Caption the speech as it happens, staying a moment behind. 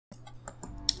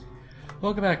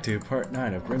Welcome back to part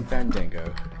 9 of Grim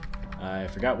Fandango. I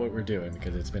forgot what we're doing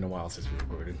because it's been a while since we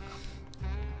recorded.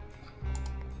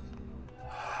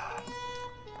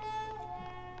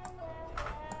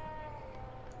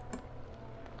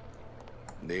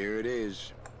 There it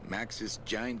is. Max's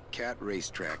giant cat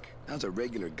racetrack. How's a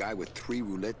regular guy with 3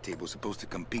 roulette tables supposed to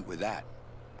compete with that?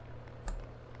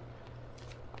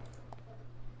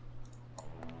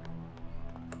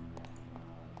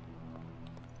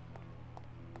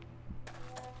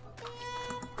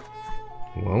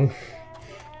 Well.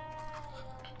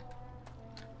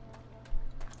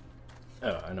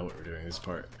 Oh, I know what we're doing this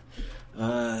part.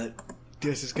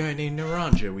 There's this guy named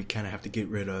Naranja we kind of have to get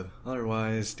rid of.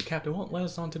 Otherwise, the captain won't let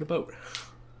us onto the boat.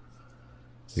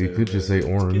 You could just say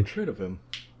orange. Get rid of him.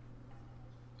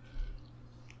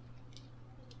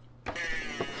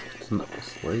 It's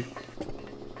nice,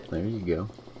 like, there you go.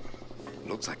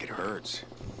 Looks like it hurts.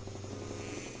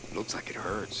 Looks like it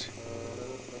hurts.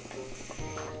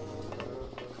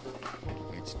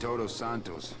 It's Toto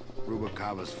Santos,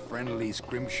 Rubalcaba's friendly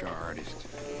scrimshaw artist.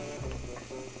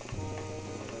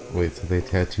 Wait, so they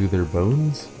tattoo their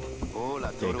bones?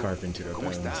 Hola, They Toto. carve into their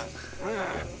 ¿Cómo bones.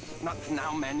 estás? Not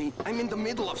now, Manny. I'm in the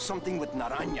middle of something with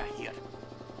Naranja here.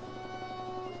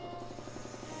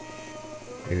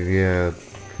 Yeah,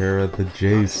 Kara the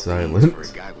J Not a silent. For a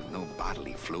guy with no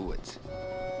bodily fluids.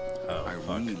 Oh, I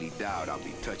fuck. really doubt I'll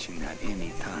be touching that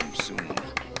anytime soon.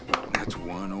 That's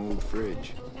one old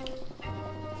fridge.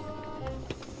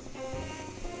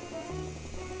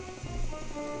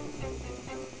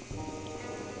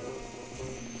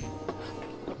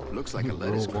 Looks like a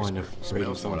lettuce Roll one crisper. of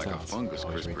Smells more radio like a sounds. fungus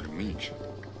Always crisper to make me.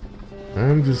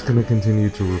 I'm just gonna continue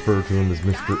to refer to him as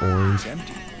Mr. Orange. It's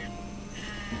empty.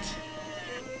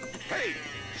 Hey,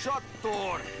 shut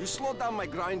door. You slowed down my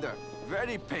grinder.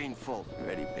 Very painful.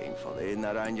 Very painful. Eh,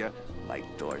 Naranja? Like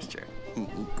torture.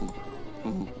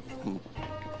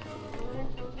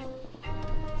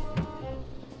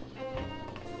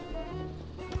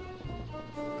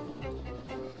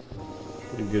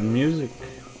 Pretty good music.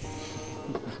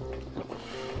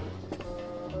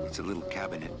 It's a little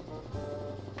cabinet.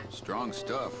 Strong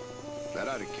stuff. That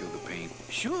ought to kill the pain.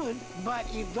 Should,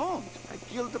 but you don't. I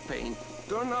killed the pain,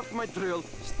 turn off my drill,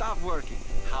 stop working.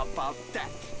 How about that?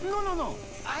 No.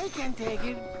 I can take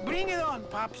it. Bring it on,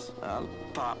 Pops. I'll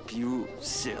pop you,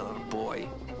 sailor boy.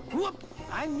 Whoop!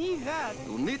 I need that.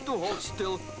 You need to hold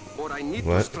still, or I need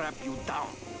to What? strap you down.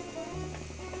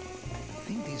 I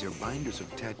think these are binders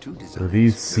of tattoo designs. Are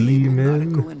these They're labeled seamen?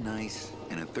 nautical and nice,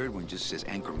 and a third one just says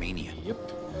Anchormania.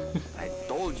 Yep. I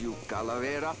told you,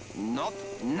 Calavera, not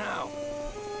now.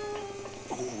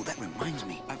 Oh, that reminds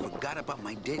me. I forgot about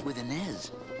my date with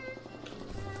Inez.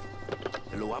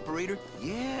 Hello, operator?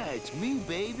 Yeah, it's me,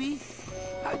 baby.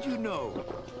 How'd you know?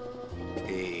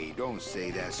 Hey, don't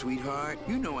say that, sweetheart.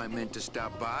 You know I meant to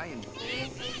stop by and...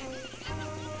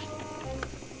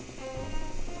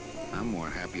 I'm more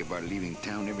happy about leaving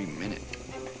town every minute.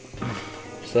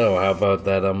 So, how about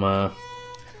that,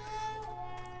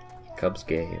 Cubs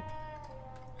game?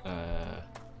 I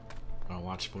don't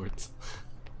watch sports.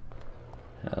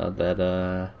 How that,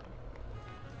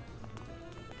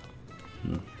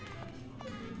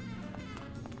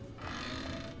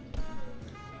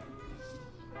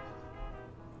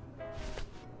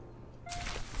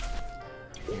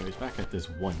 Anyways, back at this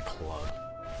one club.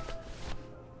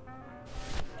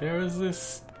 There was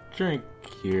this drink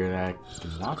here that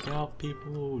can knock out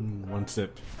people in one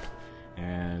sip.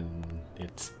 And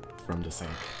it's from the sink.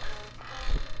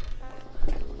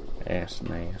 That's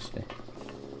nasty.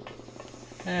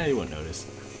 You won't notice.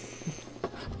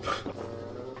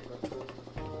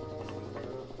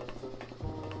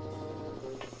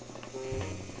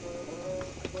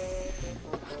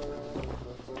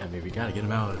 I mean, we gotta get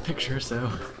him out of the picture, so...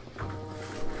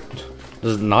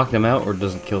 Does it knock them out or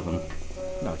does it kill them?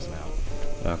 knocks him out.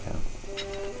 Okay.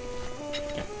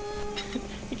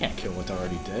 You can't kill what's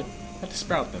already dead. You have to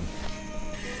sprout them.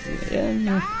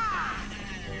 Yeah.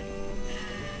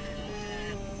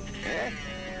 Eh?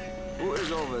 Who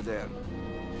is over there?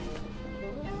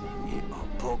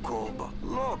 Poco,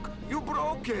 look, you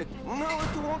broke it. Now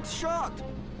it won't shut.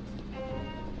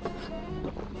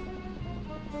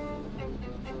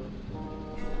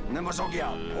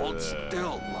 Nemazogia, hold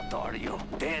still, Lothario.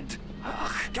 Dead.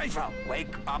 Kaifa,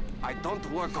 wake up. I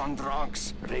don't work on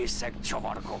drunks. Resek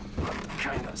Chavargo. What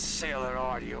kind of sailor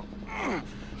are you?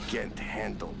 Can't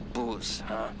handle booze,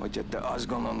 huh? What you us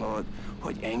gonna know?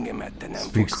 What engem the nem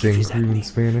Speaks angry in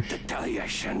Spanish.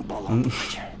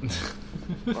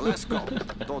 Well, let's go.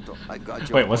 Toto, I got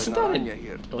you. Wait, wasn't that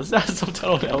here? was that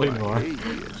subtitled Eleanor?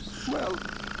 Well,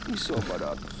 he's sobered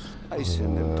up. I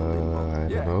send them to Limbo. I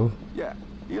Yeah, don't know. yeah.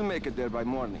 He'll make it there by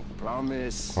morning.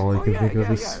 Promise. All I can think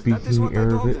of is That is speaking what I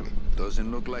told Arabic. him.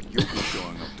 Doesn't look like you'll be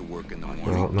showing up to work in the I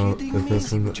morning. don't know if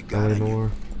that's in What you got on you?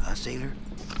 Eleanor. Huh, sailor?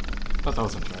 I thought that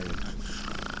was Uncharted.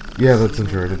 Yeah, that's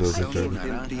Uncharted. That's I Uncharted. gave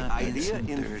Them the idea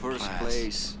in first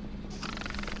place.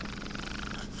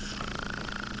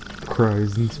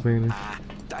 Cries in Spanish.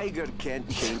 Tiger can't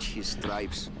change his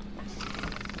stripes.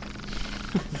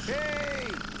 Hey,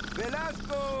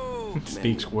 Velasco!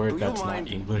 Speaks word Do you that's not mind?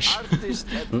 English. Artist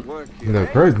at work here, No, eh?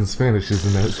 cries in Spanish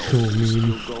isn't that cool Still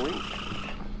meme. going?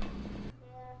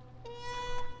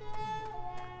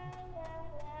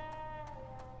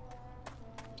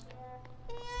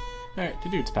 Alright, the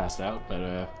dude's passed out, but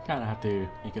kinda have to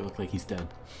make it look like he's dead.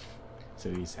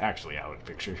 So he's actually out of the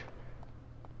picture.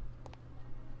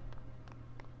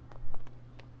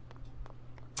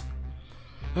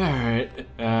 Alright,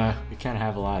 we kinda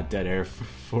have a lot of dead air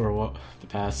for the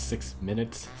past 6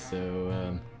 minutes,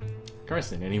 so,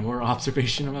 Carson, any more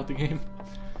observation about the game?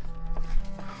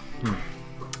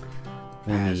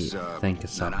 Let me think of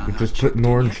something. We just put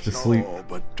Orange to sleep. No,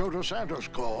 but Toto Santos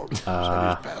called. Said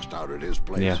he's passed out at his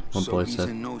place. Yeah, one So place he's said.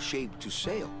 in no shape to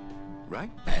sail,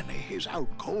 right? Manny, he's out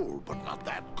cold, but not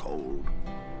that cold.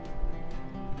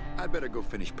 I'd better go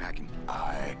finish packing.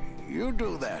 Aye, you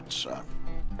do that, son.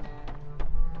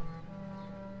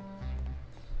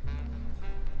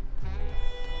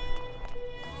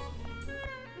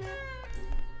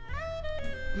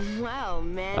 Wow,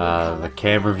 man. The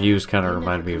camera views kind of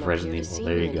remind me of Resident Evil.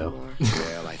 There you go.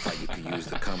 Well, I thought you could use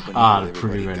the company. The with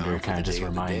pre-render everybody gone for kinda the just Day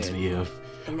of the reminds Dead. me of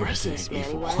In that Resident case, Manny,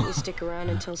 Evil. why don't you stick around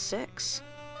until 6?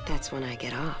 That's when I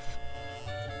get off.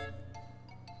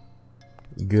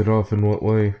 Get off in what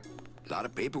way? A lot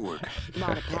of paperwork. A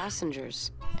lot of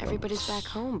passengers. Everybody's back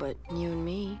home but you and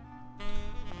me.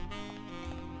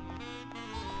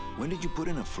 When did you put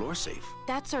in a floor safe?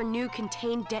 That's our new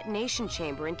contained detonation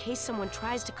chamber in case someone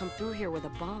tries to come through here with a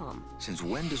bomb. Since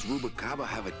when does Rubacaba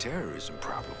have a terrorism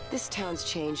problem? This town's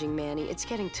changing, Manny. It's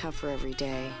getting tougher every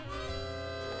day.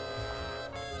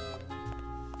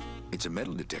 It's a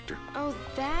metal detector. Oh,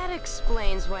 that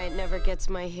explains why it never gets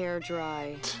my hair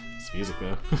dry. It's music,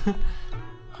 though.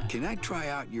 Can I try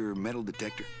out your metal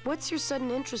detector? What's your sudden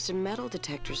interest in metal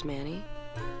detectors, Manny?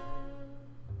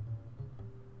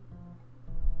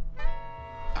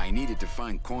 I needed to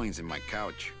find coins in my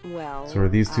couch. Well, So are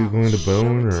these two I'll going to show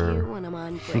bone, it to or- you when I'm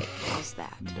on break. How's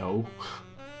that? No.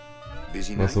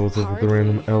 Busy night? Also, what's up with the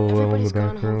random LOL in the Everybody's gone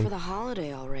home for background? the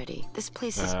holiday already. This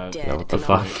place is dead. yeah, what the and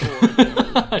I'm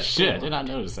fuck? bored. Shit, I did not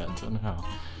notice that until now.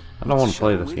 I don't want to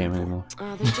play this game anymore.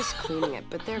 Oh, they're just cleaning it,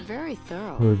 but they're very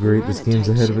thorough. Oh, We great, run this a game's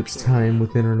tight ahead of ship its here. time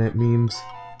with internet memes.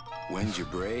 When's your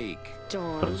break?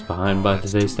 Dawn. But it's behind by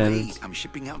That's today's too late. standards. I'm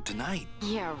shipping out tonight.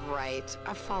 Yeah, right.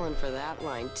 I've fallen for that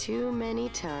line too many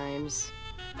times.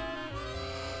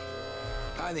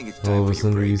 I think it's All time of a for your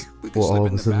sudden, break. you, We can well, slip all in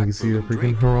of a the sudden back you see the room and freaking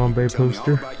drink. Harambe Tell me all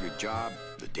poster. about your job,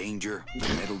 the danger,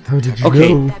 the metal How did detector. you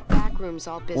Okay. know? That back room's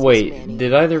all business, Wait, Manny.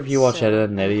 did either of you watch So- Ed, Edd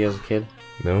and Eddie as a kid?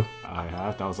 No? I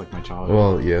have. That was like my childhood.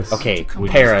 Well, yes. Okay, Would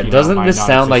you Para, speak out doesn't my this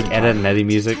sound like non-existent Ed, Edd and Eddie To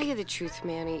music? tell you the truth,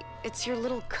 Manny, it's your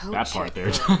little coat That part chick there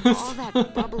with does. all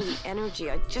that bubbly energy.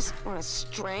 I just want to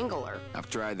strangle her. I've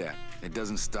tried that. It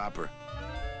doesn't stop her.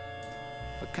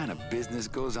 What kind of business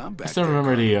goes on I back still there?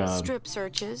 remember Strip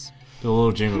searches. the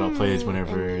little jingle that plays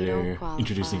whenever and you don't they're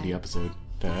introducing the qualify.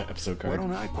 episode Why card.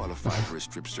 don't I qualify for a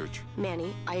strip search?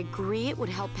 Manny, I agree it would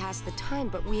help pass the time,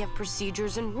 but we have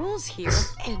procedures and rules here.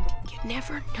 And you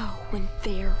never know when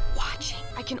they're watching.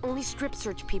 I can only strip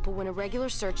search people when a regular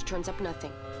search turns up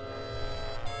nothing.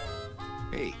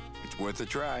 Hey, it's worth a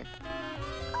try.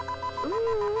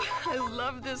 Ooh, I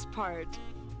love this part.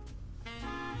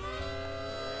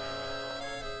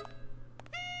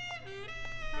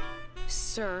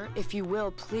 Sir, if you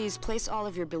will, please place all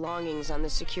of your belongings on the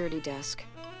security desk.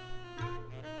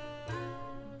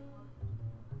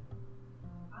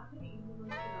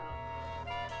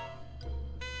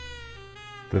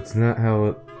 That's not how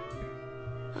it...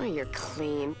 Oh, you're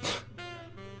clean.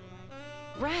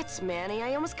 Rats, Manny,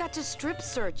 I almost got to strip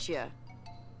search you.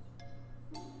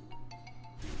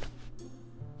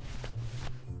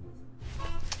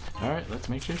 Alright, let's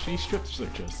make sure she strip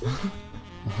searches.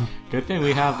 Good thing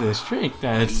we have this drink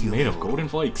that's made of golden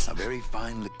flakes. A very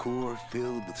fine liqueur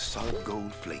filled with solid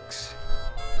gold flakes.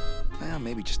 Well,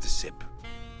 maybe just a sip.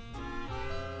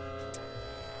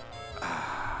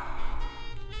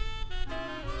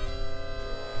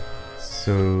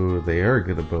 So, they are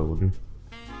gonna bone.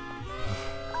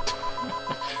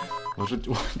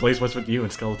 Blaze, what's with you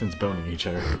and skeletons boning each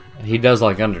other? He does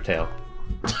like Undertale.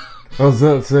 I was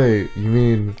about to say, you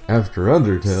mean after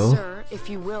Undertale? Sir, If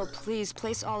you will, please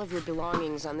place all of your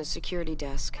belongings on the security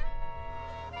desk.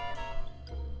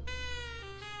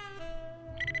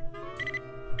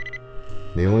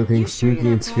 The only thing You sure you're spooky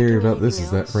not and scary packing about this anything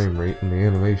is that else? frame rate and the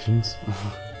animations.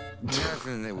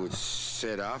 Nothing that would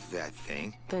set off that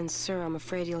thing. Then, sir, I'm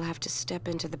afraid you'll have to step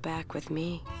into the back with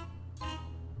me.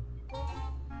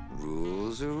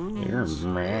 Rules are rules.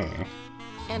 You're meh.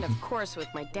 And of course, with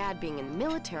my dad being in the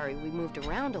military, we moved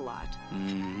around a lot.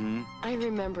 Mm-hmm. I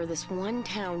remember this one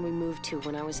town we moved to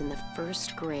when I was in the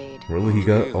 1st grade. Really, he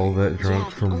got all that drunk Yeah,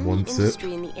 the from only one sip?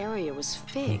 industry in the area was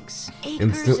figs. Acres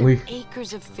Instantly? and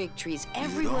acres of fig trees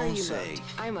everywhere don't you say. looked.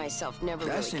 I myself never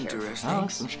That's really cared for interesting. Oh,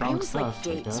 some figs. I strong always like stuff,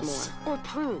 I dates guess. more. Or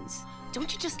prunes.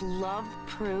 Don't you just love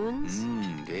prunes?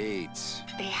 Dates.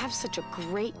 They have such a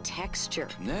great texture.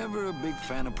 Never a big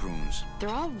fan of prunes. They're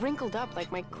all wrinkled up like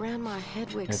my Grandma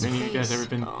Hedwig's Has any face. of you guys ever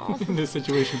been Oh. in this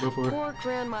situation before? Poor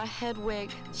Grandma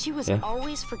Hedwig. She was Yeah.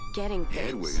 always forgetting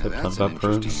Hedwig, things. now that's About an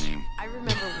interesting prunes. name. I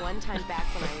remember one time back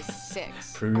when I was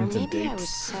 6. Prunes or and maybe I was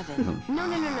dates. 7. No.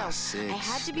 I 6,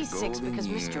 had to be the 6 golden because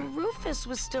year. Mr. Rufus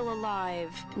was still alive.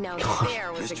 Now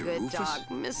there was a Mr. good Rufus? dog,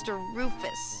 Mr.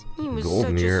 Rufus. He was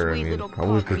Golden such year, a I sweet mean, little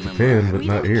probably puppy. for Japan, but We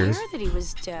not didn't ears. care that he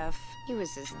was deaf. He was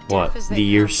as deaf What, as they the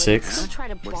year come, but 6? he would try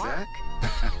to What's bark.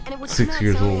 that? And it would 6 come out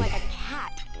years sounding old. like a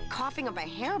cat coughing up a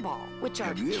hairball, which our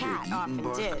Have you ever cat eaten often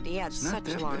bark? did. He had It's not such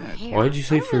that long bad. hair. Why'd you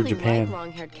say I for really Japan? like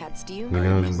long-haired cats. Do you? You know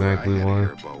Remember, exactly I had a why.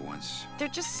 hairball once. They're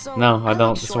just so. No, I like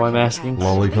don't. That's why I'm short-haired asking. cats.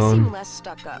 They Lolicon. seem less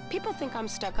stuck up. People think I'm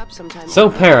stuck up sometimes. So,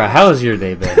 Para, how's your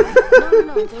day been?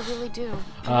 No, they really do.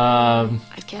 I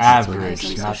guess it's Average.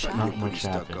 because I'm so Not shy. much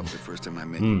Stuck up happened. the first time I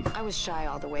met you. I was shy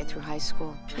all the way through high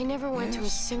school. I never went to a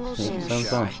single dance. sounds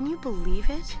fun. Can you believe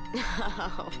it?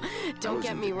 Don't was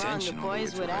get in me wrong, the detention all the way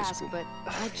boys through would high ask, school. but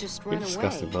I'd just You're run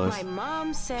disgusting, away. boys. My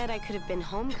mom said I could have been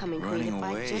homecoming queen Running if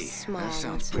I away. just That smiled. sounds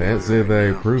once in a Can't pretty say right that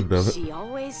I now. approved of it. She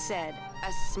always said,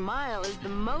 a smile is the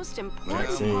most important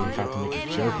Well, I'd say you part have to of make a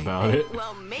any joke outfit. about it.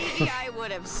 Well, maybe I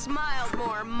would have smiled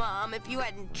more, Mom, if you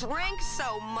hadn't drank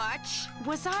so much.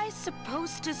 Was I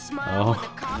supposed to smile when the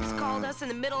cops called us in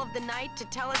the middle of the night to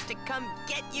tell us to come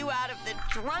get you out of the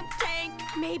drunk tank?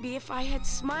 Maybe if I had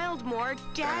smiled more,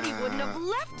 Daddy wouldn't have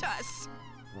left us.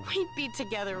 We'd be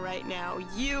together right now.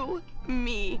 You,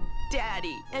 me,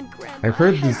 Daddy, and Grandma. I've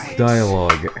heard this Hedwig,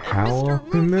 dialogue and how Mr.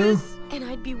 often now? Rufus, and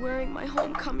I'd be wearing my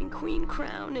homecoming queen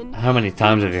crown and... How many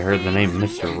times have you heard the name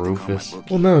Mr. Rufus?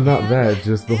 Well, no, not that.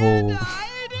 Just the whole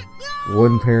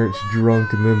one parent's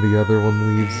drunk and then the other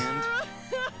one leaves,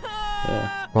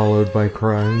 Yeah. followed by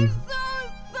crying.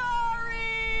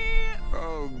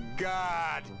 Oh,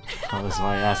 God. Oh, that's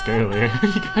why I asked earlier.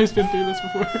 You guys been through this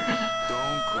before?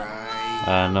 Don't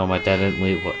cry. No, my dad didn't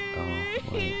leave. What? Oh,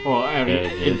 wait. Well, I mean, Yeah,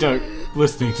 it took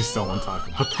listening to someone talk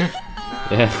about that.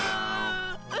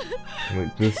 Yeah.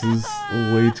 Like, this is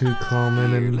way too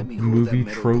common in Let me hold movie that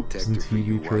metal tropes and detector for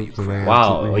you TV while you tropes, and I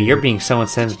Wow, absolutely you're hate being so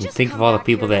insensitive. Think of all the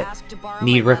people that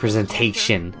need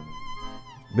representation. it.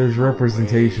 There's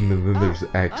representation, and then there's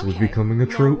actually becoming a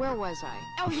Now, trope. where was I?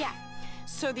 Oh, yeah.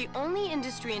 So the only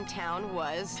industry in town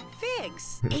was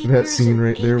figs. That Acres scene and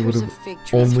right there acres would of have fig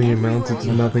trees only everywhere amounted to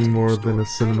you nothing looked. more than a I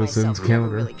Cinema myself Sins never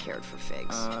counter. really cared for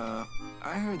figs. I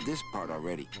heard this part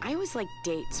already. I always like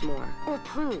dates more. Or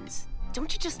prunes.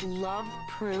 Don't you just love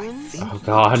prunes? Think Oh, you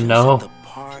God, just no. said the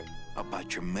part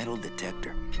about your metal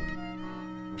detector.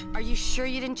 Are you sure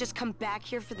you didn't just come back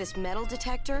here for this metal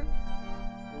detector?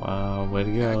 Wow, way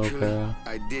to go, Actually, Para.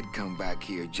 I did come back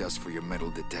here just for your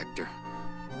metal detector.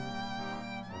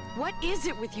 What is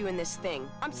it with you in this thing?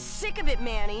 I'm sick of it,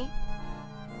 Manny.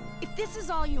 If this is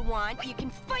all you want, you can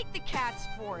fight the cats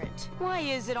for it. Why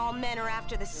is it all men are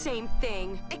after the same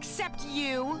thing? Except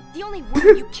you. The only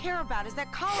woman you care about is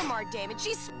that Calamar dame, and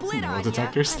she split Metal on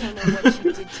detectors? ya. I don't know what she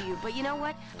did to you, but you know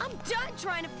what? I'm done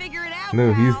trying to figure it out.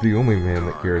 No, he's pal. the only man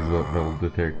that cares about metal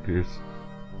detectors.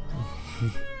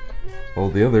 All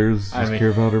the others I just mean- care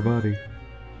about her body.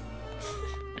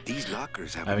 These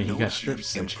lockers have I mean, you no got strip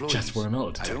search employees. just for a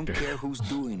metal I don't detector. care who's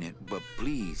doing it, but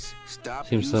please stop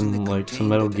Seems using some, the like, some contained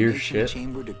Metal Gear detonation shit.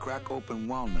 chamber to crack open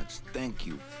walnuts. Thank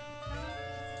you.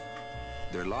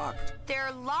 They're locked.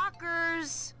 They're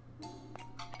lockers.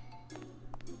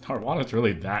 Wanna's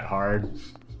really that hard.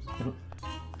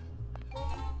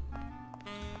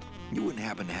 You wouldn't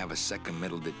happen to have a second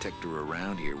metal detector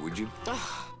around here, would you?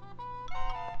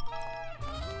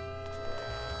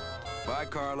 Bye,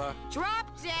 Carla. Drop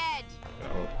dead.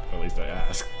 Well, at least I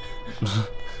asked.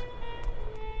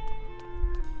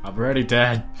 I'm ready,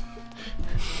 Dad.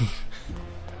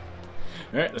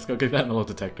 Alright, let's go get that metal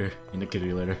detector in the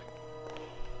kitty litter.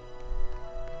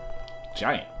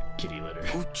 Giant kitty litter.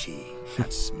 Puchi,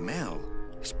 that smell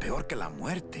is peor que la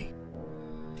muerte.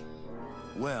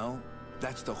 Well,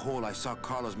 that's the hole I saw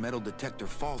Carla's metal detector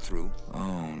fall through.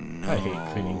 Oh no. I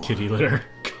hate cleaning kitty litter.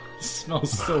 It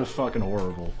smells so fucking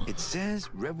horrible. It says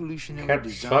revolutionary Cats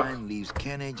design suck. leaves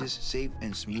can edges safe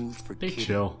and smooth for They kitty.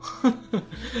 chill. I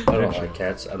don't like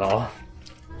cats at all.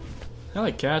 I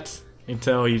like cats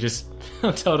until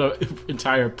until the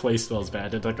entire place smells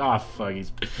bad. They're like, oh fuck,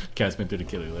 cat's been through the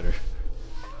kitty litter.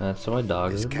 That's why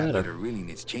dogs This are cat litter better. really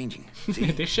needs changing. See,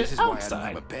 They shit this is why I don't outside.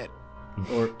 have a pet.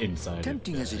 Or inside.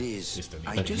 Tempting as it is, Just don't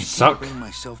I need- just Suck. can't bring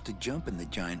myself to jump in the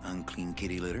giant unclean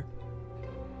kitty litter.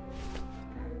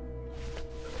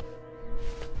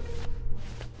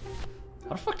 How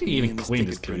the fuck do you even Name is clean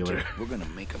this ticket kitty printer. litter? We're gonna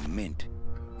make a mint.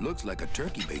 Looks like a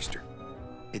turkey baster.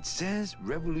 It says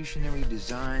revolutionary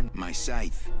design. My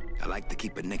scythe. I like to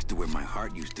keep it next to where my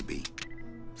heart used to be.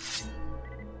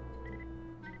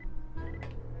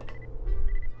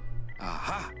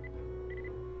 Aha!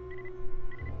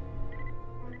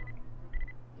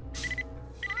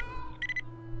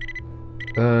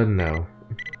 No.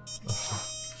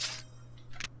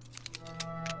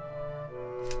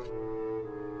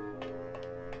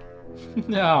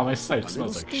 No, my sight A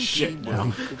smells little like shit stinky, now.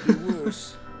 but it could be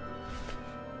worse.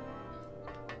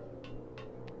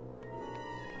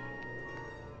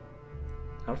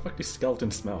 How the fuck do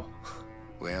skeletons smell?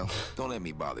 Well, don't let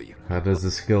me bother you. How does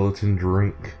a skeleton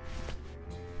drink?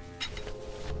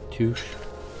 Touche.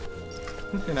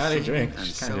 Not a drink. And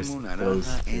Just kind of someone flows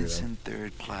Naranja through them. Ensign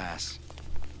third class.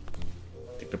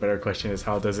 I think the better question is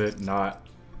how does it not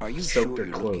Are you soak sure their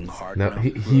you're looking clothes? hard No, enough?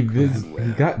 he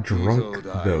got drunk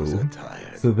though,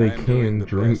 so they I'm doing can the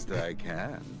drink. best I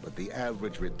can, but the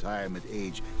average retirement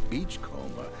age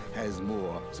beachcomber has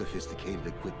more sophisticated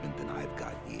equipment than I've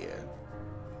got here.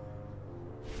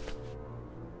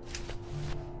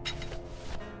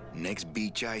 Next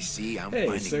beach I see, I'm Hey,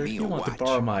 finding sir, me you a want watch. to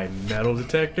borrow my metal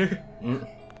detector?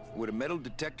 Would a metal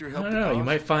detector I help don't the know, you cause?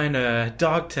 might find a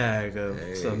dog tag of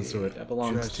some sort that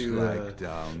belongs just to like a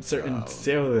downtown. certain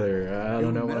sailor. I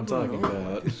don't know what I'm Never talking know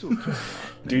about. what this'll turn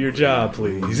out. Do your job,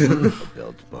 please. A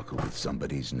belt buckle with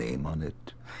somebody's name on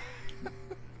it.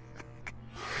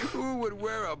 Who would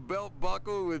wear a belt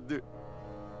buckle with the...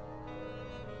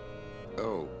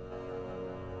 Oh.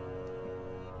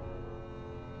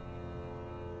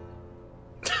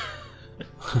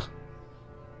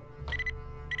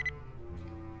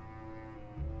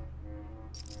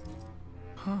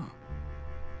 Huh.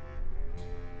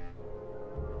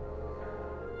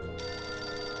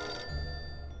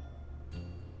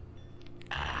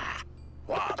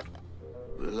 What?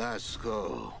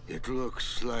 Velasco, it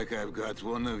looks like I've got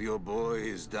one of your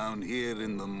boys down here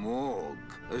in the morgue.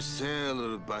 A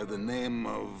sailor by the name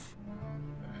of...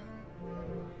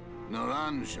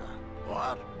 Naranja.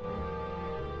 What?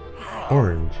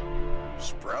 Orange.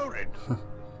 Sprouted.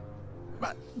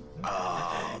 But,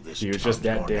 this He was just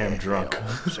that damn drunk.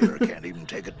 Sailor can't even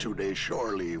take a 2-day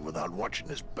shore leave without watching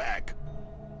his back.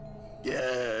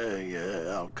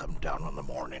 Yeah, I'll come down in the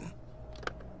morning.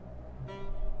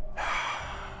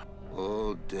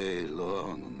 All day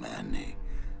long, Manny,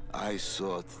 I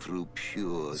sought through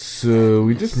pure So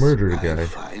we just murdered a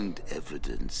sadness. guy. I find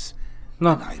evidence.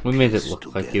 No, and I we made it piece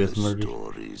look like he was together murdered.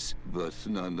 Stories, but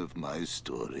none of my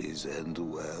stories end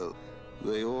well.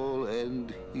 They all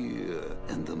end here,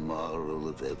 and the moral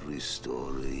of every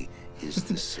story is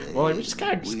the same. Well, we just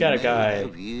got a We guy may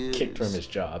have years, kicked from his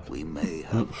job. We may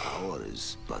have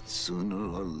hours, but sooner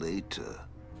or later,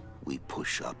 we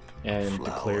push up And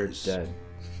declared flowers. dead.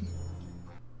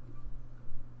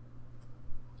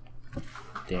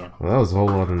 Damn. Well, that was a whole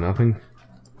lot of nothing.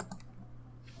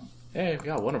 Hey, we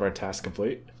got one of our tasks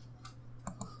complete.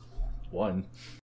 One.